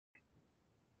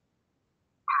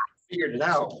Figured it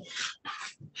out.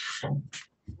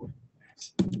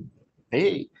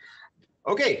 Hey,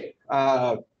 okay.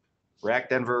 React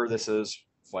Denver, this is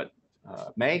what,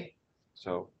 May.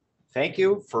 So thank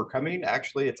you for coming.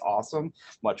 Actually, it's awesome.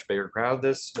 Much bigger crowd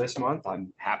this month.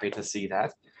 I'm happy to see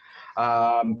that.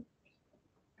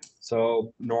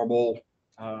 So normal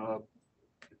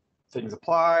things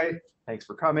apply. Thanks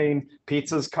for coming.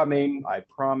 Pizza's coming, I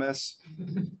promise.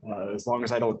 As long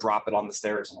as I don't drop it on the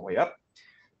stairs on the way up.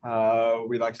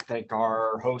 We'd like to thank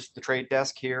our host, the Trade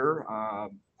Desk here,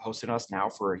 hosting us now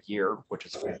for a year, which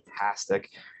is fantastic.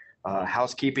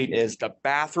 Housekeeping is the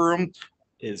bathroom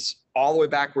is all the way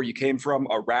back where you came from,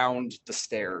 around the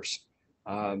stairs.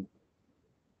 No,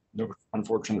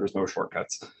 unfortunately, there's no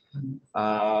shortcuts.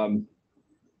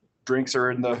 Drinks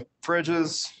are in the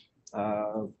fridges.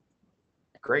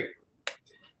 Great.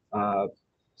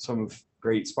 Some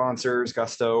great sponsors,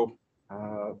 Gusto,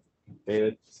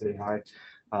 David, say hi.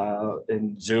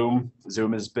 And Zoom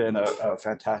has been a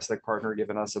fantastic partner,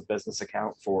 giving us a business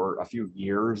account for a few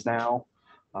years now.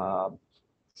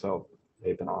 So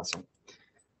they've been awesome.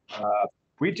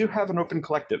 We do have an open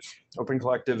collective. Open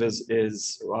collective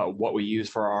is what we use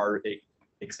for our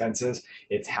expenses.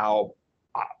 It's how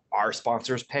our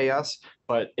sponsors pay us,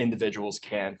 but individuals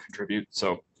can contribute.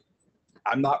 So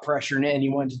I'm not pressuring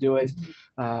anyone to do it.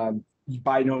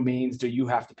 By no means do you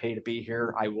have to pay to be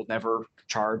here. I will never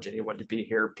charge anyone to be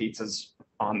here. Pizza's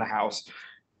on the house.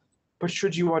 But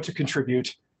should you want to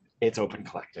contribute, it's open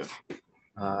collective.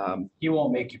 He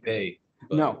won't make you pay.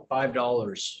 No.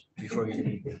 $5 before you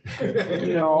leave.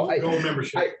 You know, No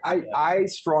membership. I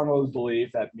strongly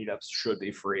believe that meetups should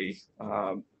be free.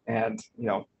 And, you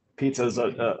know, pizza is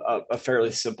a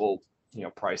fairly simple,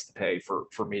 price to pay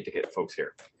for me to get folks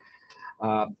here.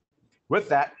 With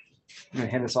that, I'm going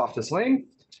to hand this off to Salym,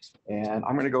 and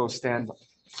I'm going to go stand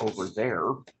over there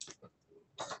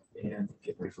and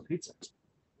get ready for pizza.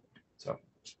 So,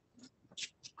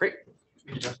 great.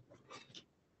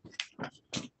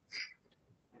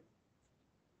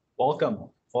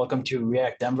 Welcome to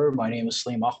React Denver. My name is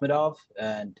Salym Akhmedov,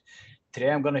 and today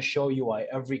I'm going to show you why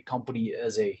every company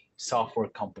is a software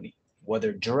company.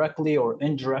 Whether directly or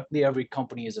indirectly, every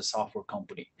company is a software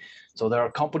company. So there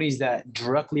are companies that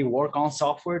directly work on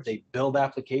software. They build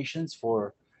applications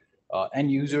for end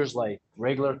users like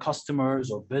regular customers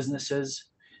or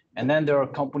businesses. And then there are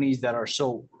companies that are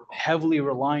so heavily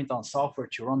reliant on software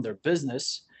to run their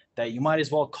business that you might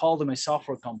as well call them a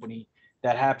software company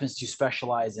that happens to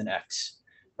specialize in X,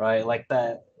 right? Like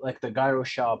the gyro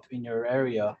shop in your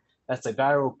area, that's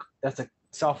a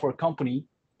software company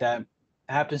that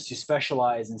happens to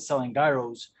specialize in selling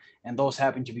gyros, and those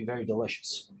happen to be very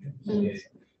delicious. Okay.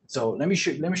 So let me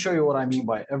show you what I mean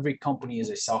by every company is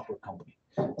a software company.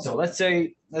 So let's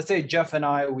say Jeff and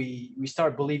I, we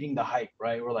start believing the hype,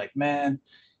 right? We're like, man,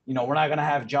 we're not gonna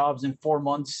have jobs in 4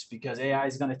 months because AI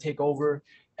is gonna take over.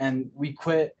 And we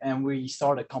quit and we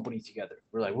start a company together.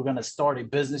 We're like, we're gonna start a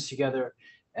business together,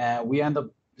 and we end up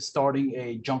starting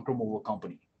a junk removal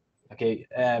company. Okay,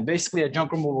 basically a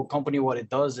junk removal company, what it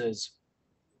does is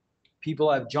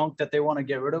people have junk that they want to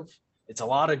get rid of. It's a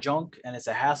lot of junk and it's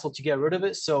a hassle to get rid of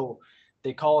it. So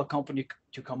they call a company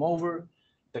to come over.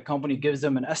 The company gives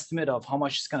them an estimate of how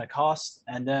much it's going to cost.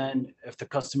 And then if the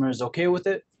customer is okay with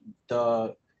it,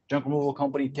 the junk removal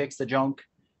company takes the junk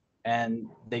and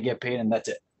they get paid, and that's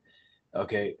it.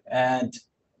 Okay. And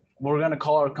we're going to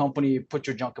call our company, Put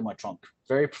Your Junk in My Trunk.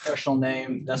 Very professional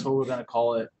name. That's what we're going to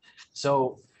call it.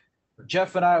 So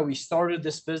Jeff and I, we started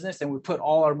this business and we put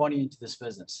all our money into this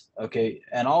business. Okay.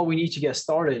 And all we need to get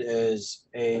started is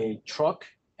a truck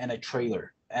and a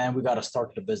trailer, and we got to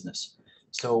start the business.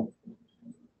 So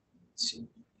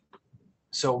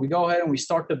we go ahead and we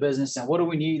start the business. And what do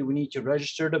we need? We need to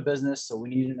register the business. So we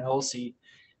need an LLC.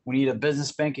 We need a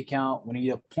business bank account. We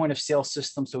need a point of sale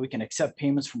system so we can accept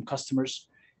payments from customers.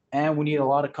 And we need a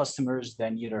lot of customers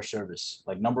that need our service.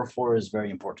 Like number 4 is very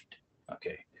important.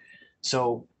 Okay.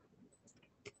 So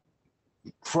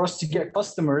for us to get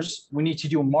customers, we need to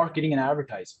do marketing and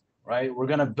advertising, right? We're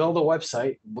going to build a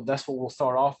website, but that's what we'll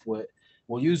start off with.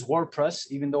 We'll use WordPress,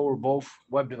 even though we're both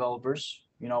web developers.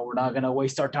 We're not going to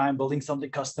waste our time building something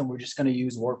custom. We're just going to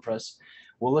use WordPress.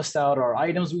 We'll list out our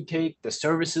items we take, the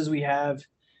services we have,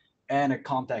 and a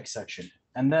contact section.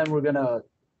 And then we're going to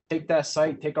take that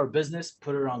site, take our business,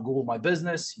 put it on Google My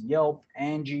Business, Yelp,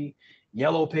 Angie,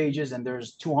 Yellow Pages, and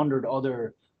there's 200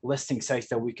 other listing sites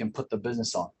that we can put the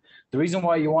business on. The reason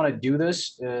why you want to do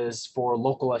this is for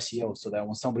local SEO, so that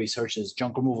when somebody searches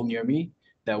junk removal near me,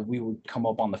 that we would come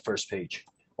up on the first page,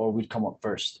 or we'd come up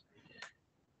first.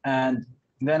 And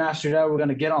And then after that, we're going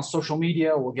to get on social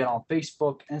media. We'll get on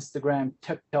Facebook, Instagram,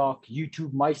 TikTok,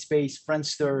 YouTube, MySpace,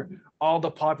 Friendster, all the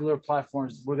popular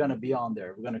platforms. We're going to be on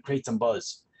there. We're going to create some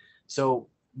buzz. So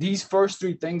these first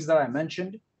three things that I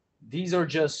mentioned, these are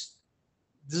just,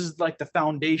 this is like the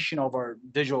foundation of our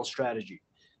digital strategy.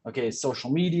 Okay, social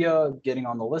media, getting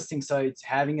on the listing sites,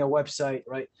 having a website,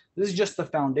 right? This is just the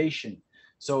foundation.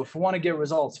 So if we want to get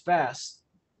results fast,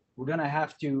 we're going to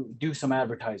have to do some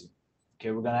advertising. Okay,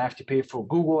 we're going to have to pay for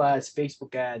Google ads,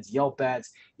 Facebook ads, Yelp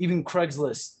ads, even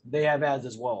Craigslist, they have ads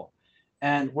as well.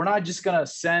 And we're not just going to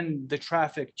send the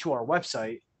traffic to our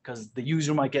website because the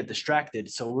user might get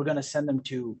distracted. So we're going to send them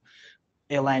to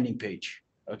a landing page.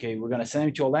 Okay, we're going to send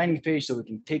them to a landing page so we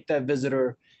can take that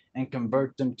visitor and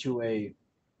convert them to a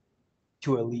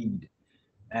lead.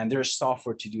 And there's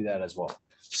software to do that as well.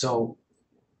 So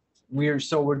we're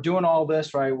doing all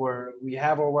this, right? We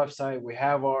have our website, we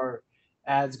have our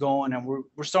ads going, and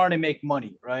we're starting to make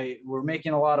money, right? We're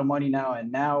making a lot of money now,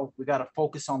 and now we got to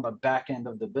focus on the back end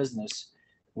of the business,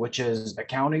 which is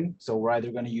accounting. So we're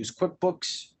either going to use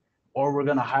QuickBooks or we're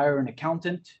going to hire an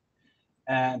accountant.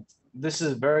 And this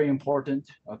is very important.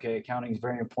 Okay, accounting is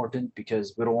very important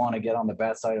because we don't want to get on the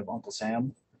bad side of Uncle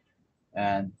Sam.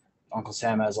 And Uncle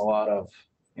Sam has a lot of,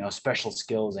 special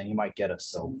skills, and he might get us.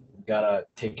 So we gotta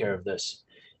take care of this.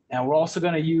 And we're also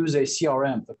going to use a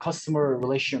CRM, the customer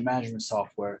relationship management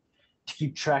software, to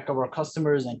keep track of our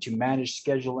customers and to manage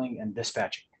scheduling and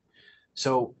dispatching.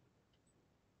 So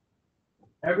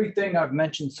everything I've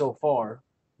mentioned so far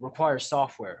requires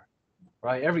software,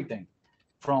 right? Everything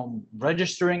from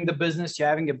registering the business to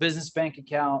having a business bank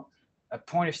account, a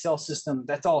point of sale system,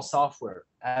 that's all software.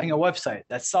 Having a website,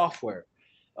 that's software.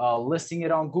 Listing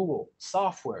it on Google,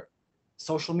 software.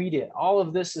 Social media, all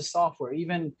of this is software,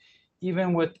 even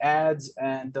with ads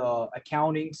and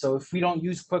accounting. So if we don't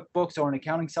use QuickBooks or an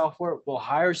accounting software, we'll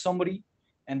hire somebody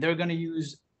and they're going to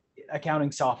use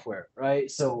accounting software,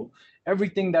 right? So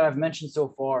everything that I've mentioned so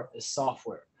far is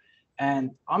software.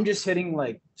 And I'm just hitting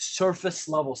like surface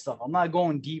level stuff. I'm not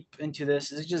going deep into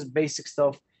this. It's just basic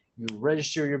stuff. You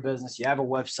register your business, you have a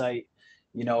website,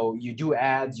 you do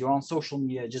ads, you're on social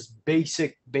media, just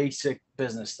basic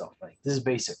business stuff. Like this is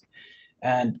basic.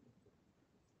 And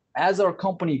as our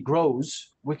company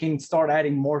grows, we can start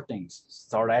adding more things,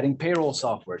 start adding payroll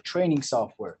software, training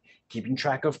software, keeping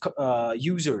track of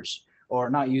users, or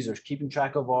not users, keeping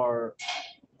track of our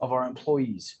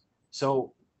employees.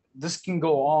 So this can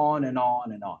go on and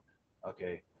on and on.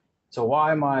 Okay. So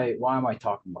why am I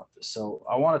talking about this? So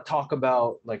I want to talk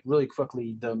about, like, really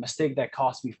quickly, the mistake that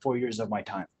cost me 4 years of my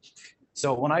time.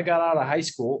 So when I got out of high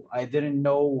school, I didn't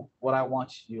know what I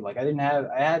wanted to do. Like I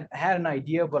had an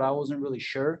idea, but I wasn't really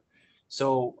sure.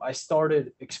 So I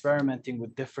started experimenting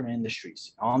with different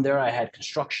industries. On there, I had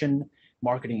construction,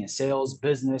 marketing and sales,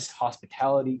 business,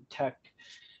 hospitality, tech.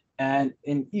 And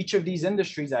in each of these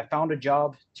industries, I found a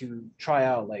job to try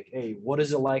out, like, hey, what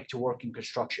is it like to work in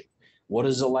construction? What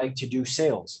is it like to do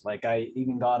sales? Like I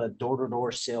even got a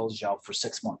door-to-door sales job for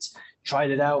 6 months.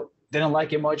 Tried it out, didn't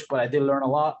like it much, but I did learn a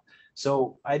lot.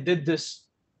 So I did this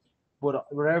with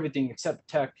everything except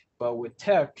tech. But with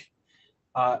tech,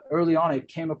 early on, I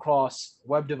came across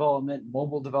web development,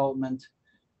 mobile development.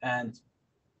 And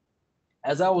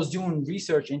as I was doing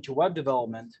research into web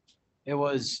development,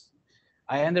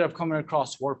 I ended up coming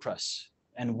across WordPress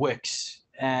and Wix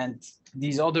and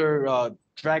these other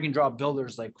drag and drop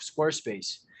builders like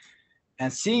Squarespace.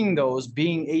 And seeing those,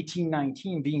 being 18,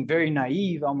 19, being very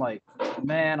naive, I'm like,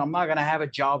 man, I'm not going to have a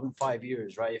job in 5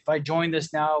 years, right? If I join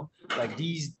this now, like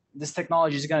this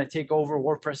technology is going to take over,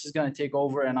 WordPress is going to take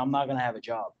over, and I'm not going to have a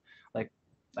job. Like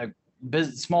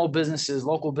small businesses,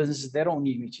 local businesses, they don't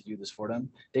need me to do this for them.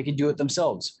 They can do it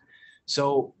themselves.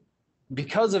 So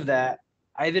because of that,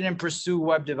 I didn't pursue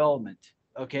web development.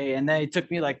 Okay. And then it took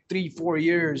me like 3-4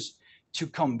 years to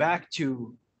come back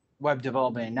to web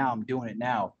development. And now I'm doing it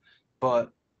now. But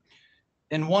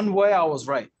in one way, I was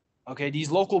right. Okay.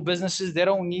 These local businesses, they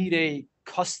don't need a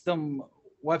custom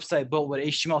website built with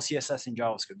HTML, CSS, and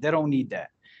JavaScript. They don't need that.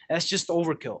 That's just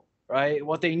overkill, right?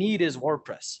 What they need is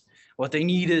WordPress. What they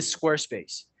need is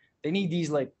Squarespace. They need these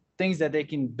like things that they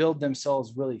can build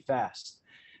themselves really fast.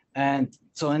 And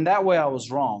so in that way, I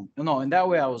was wrong. No, in that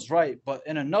way, I was right. But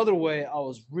in another way, I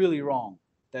was really wrong,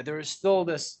 that there is still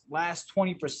this last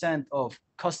 20% of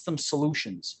custom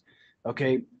solutions.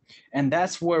 Okay. And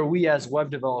that's where we as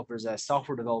web developers, as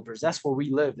software developers, that's where we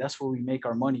live. That's where we make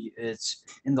our money. It's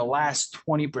in the last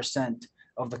 20%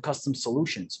 of the custom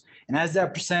solutions. And as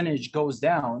that percentage goes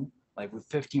down, like with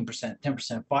 15%,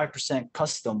 10%, 5%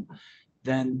 custom,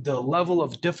 then the level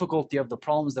of difficulty of the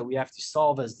problems that we have to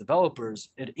solve as developers,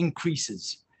 it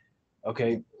increases.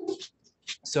 Okay.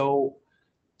 So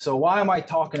why am I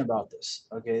talking about this?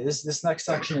 Okay, this next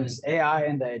section is AI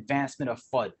and the advancement of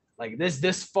FUD. Like this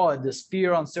FUD, this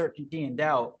fear, uncertainty, and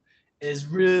doubt is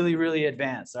really, really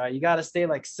advanced. All right, you got to stay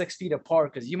like 6 feet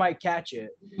apart because you might catch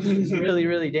it. It's really,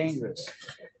 really dangerous.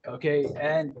 Okay,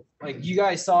 and like you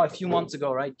guys saw a few months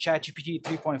ago, right? ChatGPT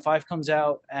 3.5 comes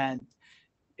out and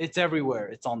it's everywhere.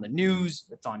 It's on the news,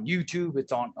 it's on YouTube,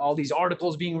 it's on all these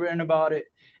articles being written about it.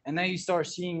 And then you start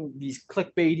seeing these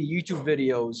clickbaity YouTube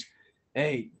videos.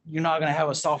 Hey, you're not gonna have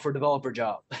a software developer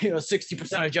job.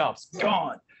 60% of jobs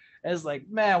gone. And it's like,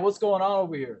 man, what's going on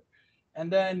over here?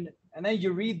 And then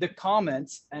you read the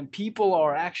comments, and people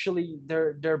are actually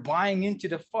they're buying into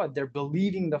the FUD. They're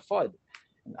believing the FUD.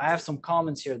 And I have some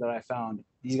comments here that I found.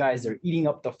 These guys are eating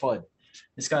up the FUD.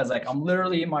 This guy's like, I'm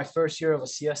literally in my first year of a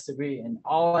CS degree, and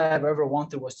all I have ever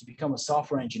wanted was to become a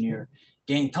software engineer,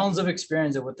 gain tons of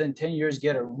experience, and within 10 years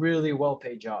get a really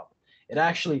well-paid job. It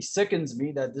actually sickens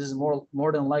me that this is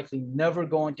more than likely never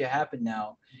going to happen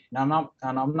now. And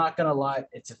I'm not gonna lie,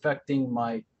 it's affecting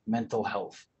my mental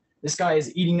health. This guy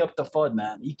is eating up the FUD,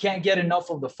 man. He can't get enough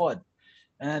of the FUD.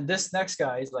 And this next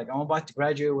guy is like, I'm about to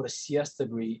graduate with a CS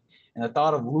degree, and the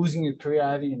thought of losing a career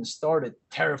I haven't even started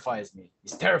terrifies me.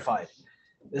 He's terrified.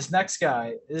 This next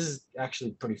guy, this is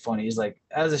actually pretty funny. He's like,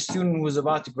 as a student who's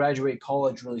about to graduate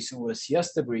college really soon with a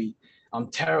CS degree, I'm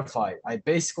terrified. I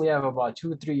basically have about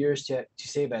 2 or 3 years to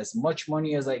save as much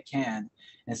money as I can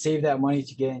and save that money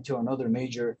to get into another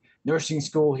major. Nursing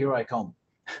school, here I come.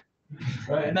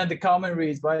 Right. And then the comment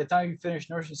reads, by the time you finish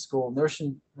nursing school,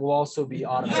 nursing will also be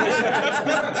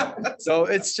automated. So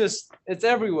it's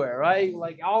everywhere, right?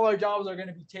 Like all our jobs are going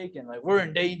to be taken. Like we're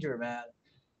in danger, man.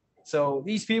 So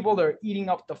these people, they're eating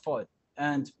up the FUD.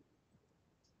 And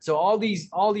so all these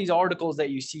articles that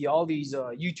you see, all these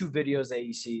YouTube videos that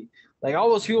you see, like all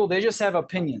those people, they just have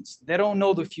opinions. They don't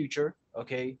know the future,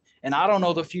 okay? And I don't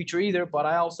know the future either, but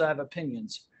I also have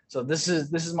opinions. So this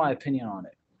is my opinion on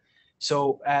it.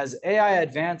 So as AI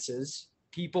advances,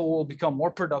 people will become more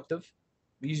productive.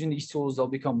 Using these tools, they'll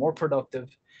become more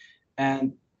productive.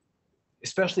 And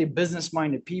especially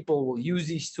business-minded people will use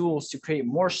these tools to create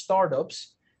more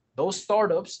startups. Those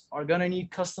startups are going to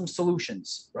need custom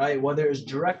solutions, right? Whether it's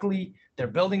directly they're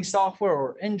building software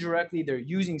or indirectly they're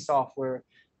using software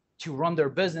to run their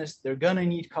business, they're going to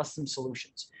need custom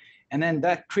solutions. And then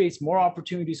that creates more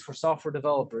opportunities for software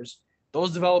developers.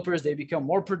 Those developers, they become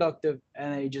more productive,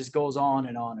 and it just goes on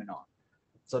and on and on.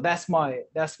 So that's my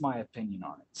opinion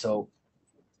on it.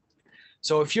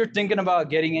 So if you're thinking about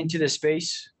getting into this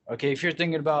space, okay, if you're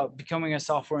thinking about becoming a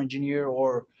software engineer,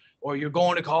 or you're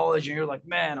going to college and you're like,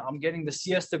 man, I'm getting the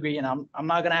CS degree and I'm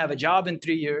not gonna have a job in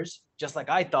 3 years, just like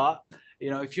I thought.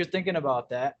 If you're thinking about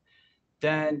that,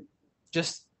 then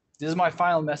this is my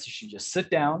final message to you. Just sit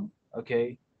down,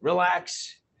 okay,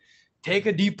 relax, take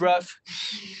a deep breath.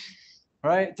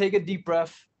 Right? Take a deep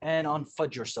breath and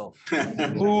unfudge yourself.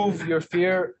 Move your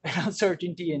fear,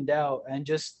 uncertainty, and doubt, and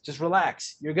just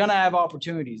relax. You're gonna have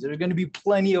opportunities. There's gonna be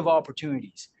plenty of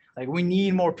opportunities. Like we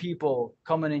need more people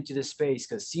coming into this space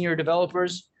because senior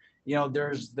developers,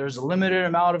 there's a limited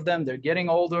amount of them. They're getting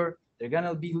older. They're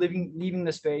gonna be leaving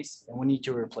the space, and we need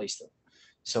to replace them.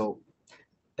 So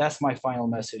that's my final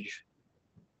message.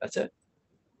 That's it.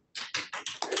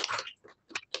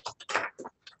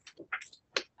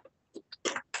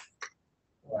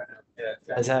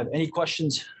 You guys have any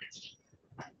questions?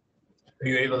 Are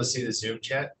you able to see the Zoom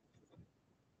chat?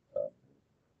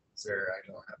 Sir, I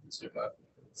don't have the Zoom up.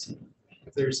 Let's see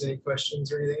if there's any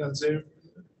questions or anything on Zoom.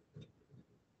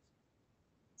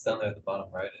 It's down there at the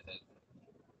bottom right, I think.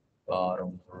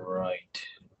 Bottom right.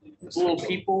 Little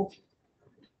people.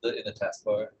 In the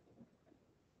taskbar.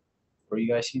 Where you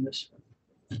guys see this?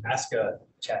 Ask a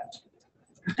chat.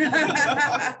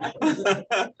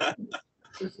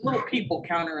 There's a little people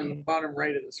counter in the bottom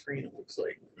right of the screen, it looks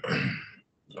like.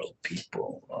 Little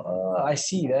people. I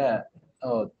see that.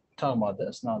 Oh, talking about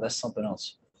this. No, that's something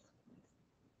else.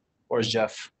 Where's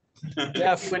Jeff?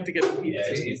 Jeff went to get the Yeah,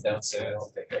 pizza. he's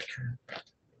downstairs.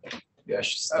 Yeah, I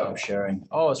should stop sharing.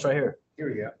 Oh, it's right here. Here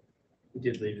we go. He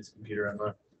did leave his computer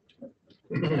unlocked.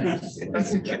 I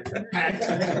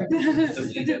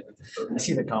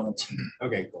see the comments.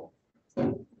 Okay, cool.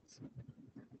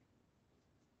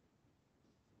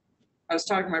 I was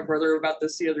talking to my brother about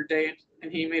this the other day,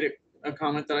 and he made a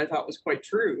comment that I thought was quite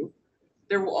true.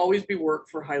 There will always be work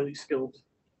for highly skilled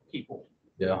people.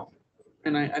 Yeah.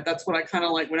 And that's what I kind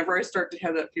of like. Whenever I start to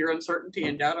have that fear, uncertainty,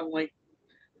 and doubt, I'm like,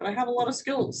 but I have a lot of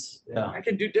skills. Yeah. I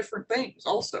can do different things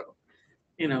also.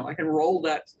 I can roll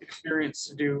that experience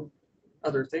to do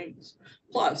other things.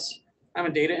 Plus, I'm a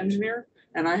data engineer,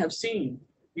 and I have seen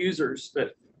users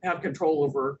that have control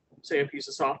over say a piece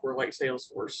of software like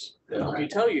Salesforce, let me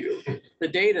tell you, the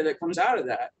data that comes out of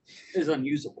that is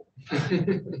unusable.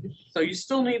 So you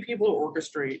still need people to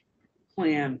orchestrate,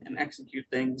 plan, and execute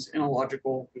things in a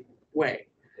logical way.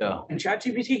 Yeah. And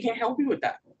ChatGPT can't help you with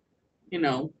that. You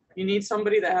know, you need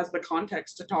somebody that has the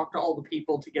context to talk to all the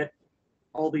people to get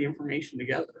all the information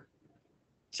together.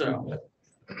 So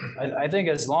I think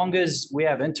as long as we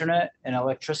have internet and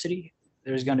electricity,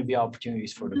 there's going to be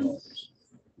opportunities for developers.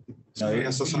 Somebody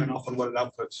has to sign off on what it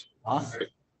outputs. Huh?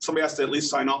 Somebody has to at least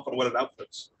sign off on what it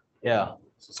outputs. Yeah.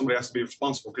 So somebody has to be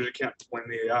responsible because you can't blame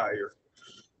the AI or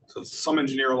so some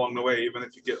engineer along the way, even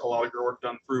if you get a lot of your work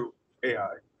done through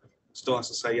AI, still has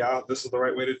to say, yeah, this is the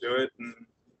right way to do it. And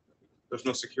there's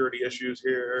no security issues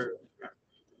here.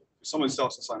 Someone still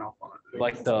has to sign off on it.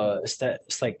 Like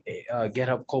it's like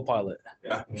GitHub Copilot.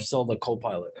 Yeah. You're still the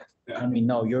Copilot. Yeah. I mean,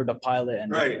 no, you're the pilot.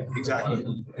 And Right,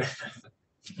 exactly.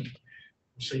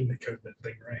 Seeing the code that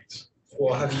thing writes.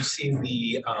 Well, have you seen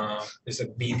the, there's a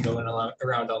meme going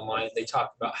around online. They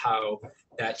talk about how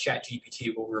that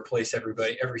ChatGPT will replace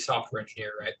every software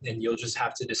engineer, right? And you'll just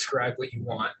have to describe what you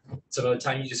want. So by the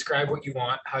time you describe what you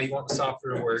want, how you want the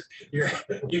software to work,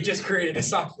 you just created a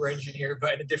software engineer,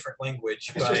 but in a different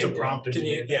language. It's just a prompt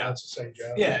engineer. Yeah. It's the same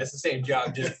job. Yeah, it's the same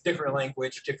job, just different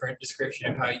language, different description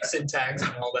of how you syntax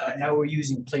and all that. now we're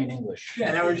using plain English.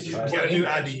 Yeah, now we're just using You got a new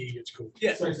IDE, it's cool.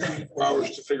 Yeah. 4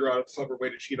 hours to figure out a clever way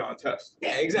to cheat on a test.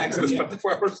 Yeah, Could exactly. have spent the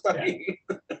 4 hours studying.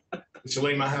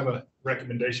 Salym, I have a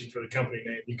recommendation for the company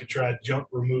name. You could try junk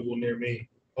removal near me.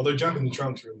 Although junk in the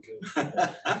trunk's really good.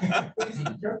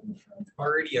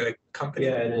 Already a company.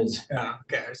 Yeah, it is. Yeah,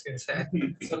 okay, I was gonna say.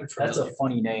 That's a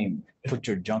funny name. Put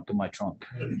your junk in my trunk.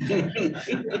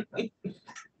 It's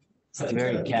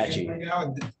very catchy. Right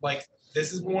now, like,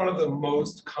 this is one of the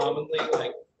most commonly,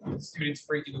 like, students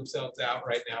freaking themselves out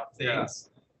right now things.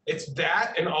 It's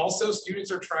that, and also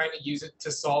students are trying to use it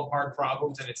to solve hard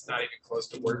problems, and it's not even close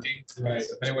to working. Right.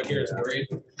 So if anyone here is worried,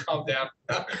 calm down.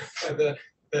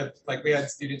 Like, we had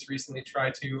students recently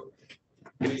try to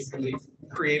basically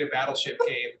create a battleship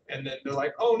game, and then they're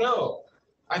like, oh no,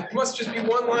 I must just be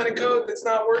one line of code that's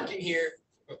not working here.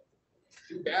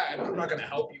 Too bad, I'm not gonna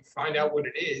help you find out what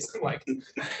it is. Like,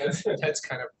 that's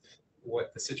kind of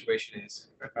what the situation is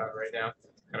right now.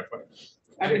 Kind of fun.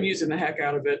 I've been using the heck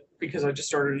out of it because I just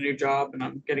started a new job and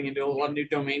I'm getting into a lot of new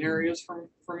domain areas for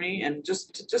me, and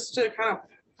just to kind of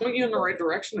point you in the right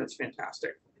direction. It's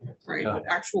fantastic, right? Yeah. But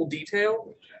actual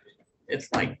detail, it's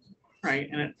like, right,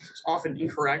 and it's often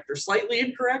incorrect or slightly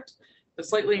incorrect. But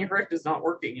slightly incorrect is not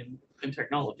working in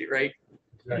technology, right?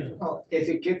 Well, if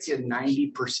it gets you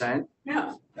 90%,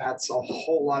 Yeah. that's a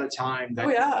whole lot of time. Oh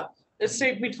yeah, it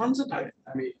saved me tons of time.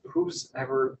 I mean, who's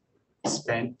ever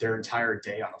spent their entire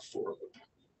day on a for loop?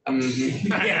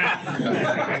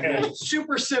 Yeah.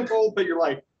 Super simple, but you're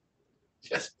like,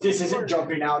 this isn't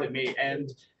jumping out at me.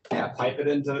 And yeah, pipe it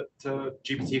into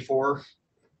GPT-4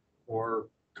 or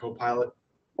Copilot.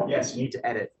 Yes, you need to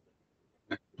edit,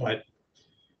 but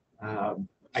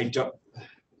I don't.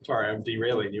 Sorry, I'm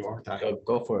derailing you, aren't I?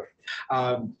 Go for it.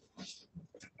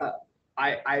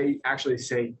 I actually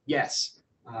say yes.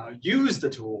 Use the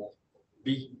tool.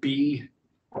 It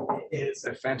is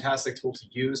a fantastic tool to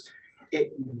use.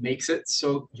 It makes it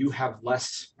so you have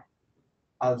less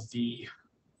of the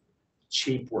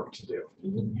cheap work to do.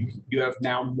 You have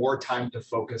now more time to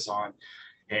focus on,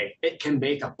 hey, it can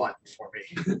make a button for me.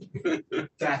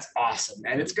 That's awesome.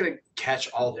 And it's going to catch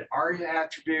all the ARIA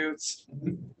attributes,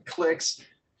 clicks,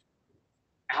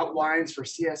 outlines for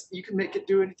CS. You can make it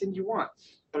do anything you want.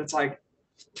 But it's like,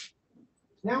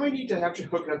 now I need to actually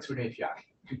hook it up to an API.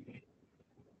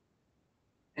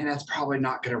 And that's probably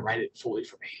not going to write it fully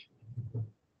for me.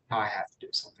 Now I have to do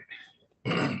something.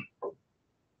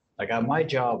 Like at my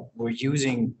job, we're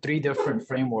using 3 different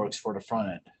frameworks for the front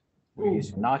end. We're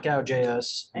using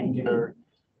Knockout.js, Angular,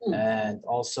 and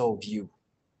also Vue.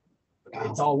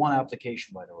 It's all one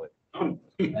application, by the way.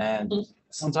 And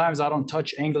sometimes I don't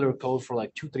touch Angular code for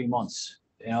like 2-3 months,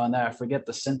 you know, and then I forget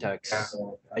the syntax. Yeah.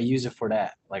 So I use it for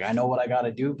that. Like I know what I got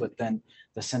to do, but then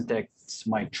the syntax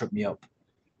might trip me up.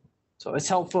 So it's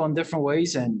helpful in different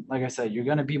ways. And like I said, you're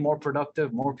going to be more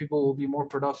productive. More people will be more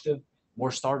productive.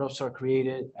 More startups are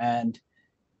created. And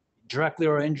directly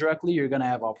or indirectly, you're going to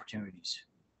have opportunities.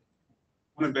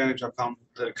 One advantage I found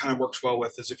that it kind of works well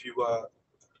with is if you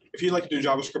like to do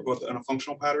JavaScript in a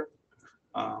functional pattern,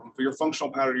 for your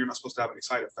functional pattern, you're not supposed to have any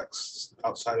side effects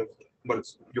outside of what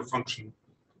it's your function,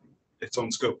 its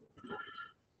own scope.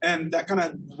 And that kind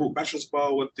of meshes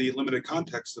well with the limited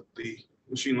context that the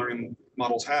machine learning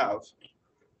models have.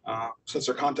 Since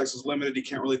their context is limited, you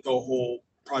can't really throw a whole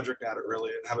project at it really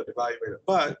and have it evaluate it,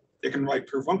 but it can write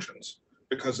pure functions.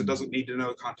 because it doesn't need to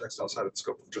know context outside of the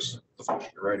scope of just the function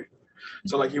you're writing.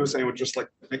 So like he was saying, would just like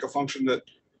make a function that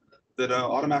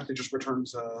automatically just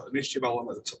returns an HTML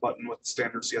element that's a button with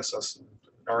standard CSS and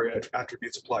ARIA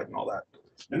attributes applied and all that.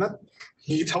 And that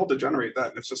you tell it to generate that.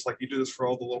 And it's just like you do this for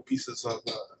all the little pieces of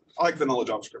I like vanilla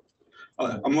JavaScript.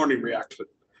 I'm learning React, but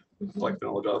I like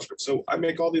vanilla JavaScript. So I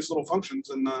make all these little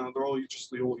functions, and they're all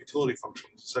just little utility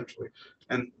functions essentially.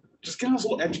 And just getting those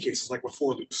little edge cases, like with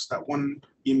for loops, that one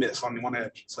you miss on one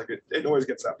edge. It's like it always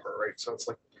gets that part right. So it's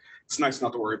like it's nice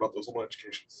not to worry about those little edge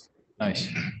cases.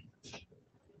 Nice. You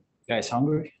guys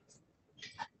hungry?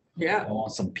 Yeah. I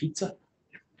want some pizza.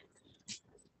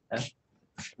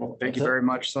 Well, thank you very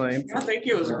much, Salym. Yeah, thank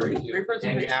you. It was a great Hanging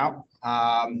presentation. out.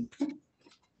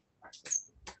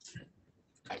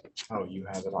 Oh, you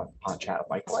have it on chat.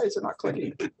 Like, why is it not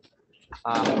clicking?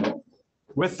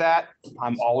 With that,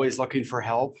 I'm always looking for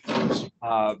help.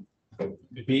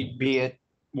 Be it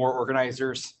more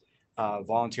organizers,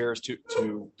 volunteers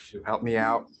to help me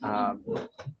out.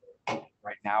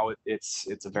 Right now,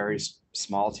 it's a very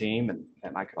small team,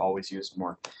 and I could always use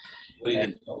more. What do you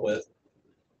need help with?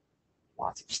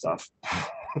 Lots of stuff.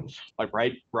 Like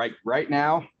right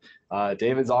now,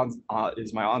 David's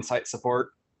is my on-site support.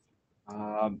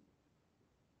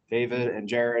 David and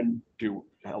Jaron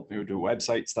help me do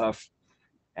website stuff.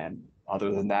 And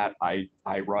other than that, I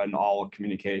run all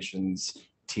communications,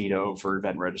 Tito for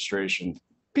event registration,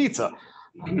 pizza.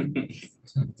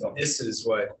 This is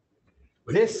what.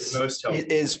 would This most helpful.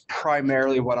 is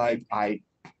primarily what I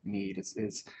need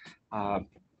is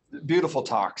beautiful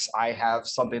talks. I have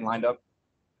something lined up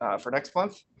for next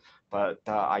month, but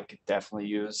I could definitely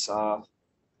use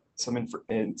some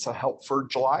help for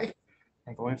July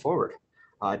and going forward.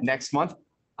 Next month,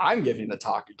 I'm giving the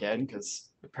talk again because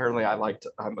apparently I'm a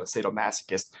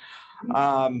sadomasochist.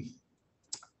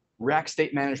 Rack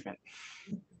state management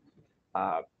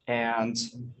and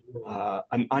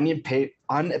an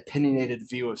unopinionated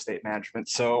view of state management.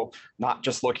 So not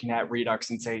just looking at Redux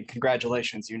and saying,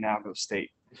 congratulations, you now know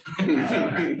state.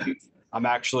 I'm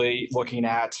actually looking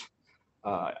at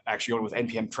going with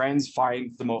NPM trends,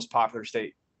 find the most popular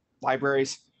state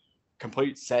libraries,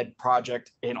 complete said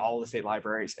project in all the state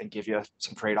libraries, and give you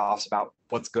some trade-offs about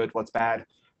what's good, what's bad.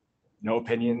 No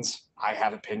opinions. I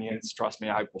have opinions. Trust me,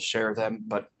 I will share them.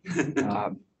 But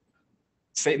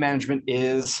state management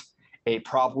is a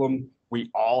problem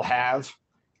we all have,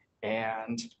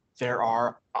 and there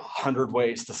are 100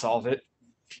 ways to solve it.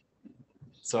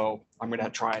 So I'm going to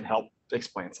try and help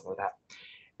explain some of that.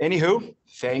 Anywho,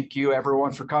 thank you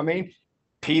everyone for coming.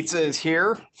 Pizza is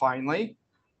here finally,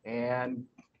 and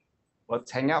let's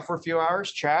hang out for a few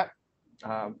hours, chat.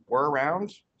 We're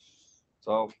around.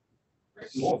 So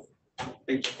cool.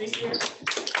 Thank you.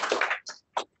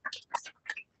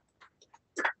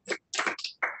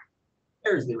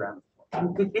 There's the round.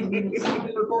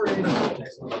 Recording.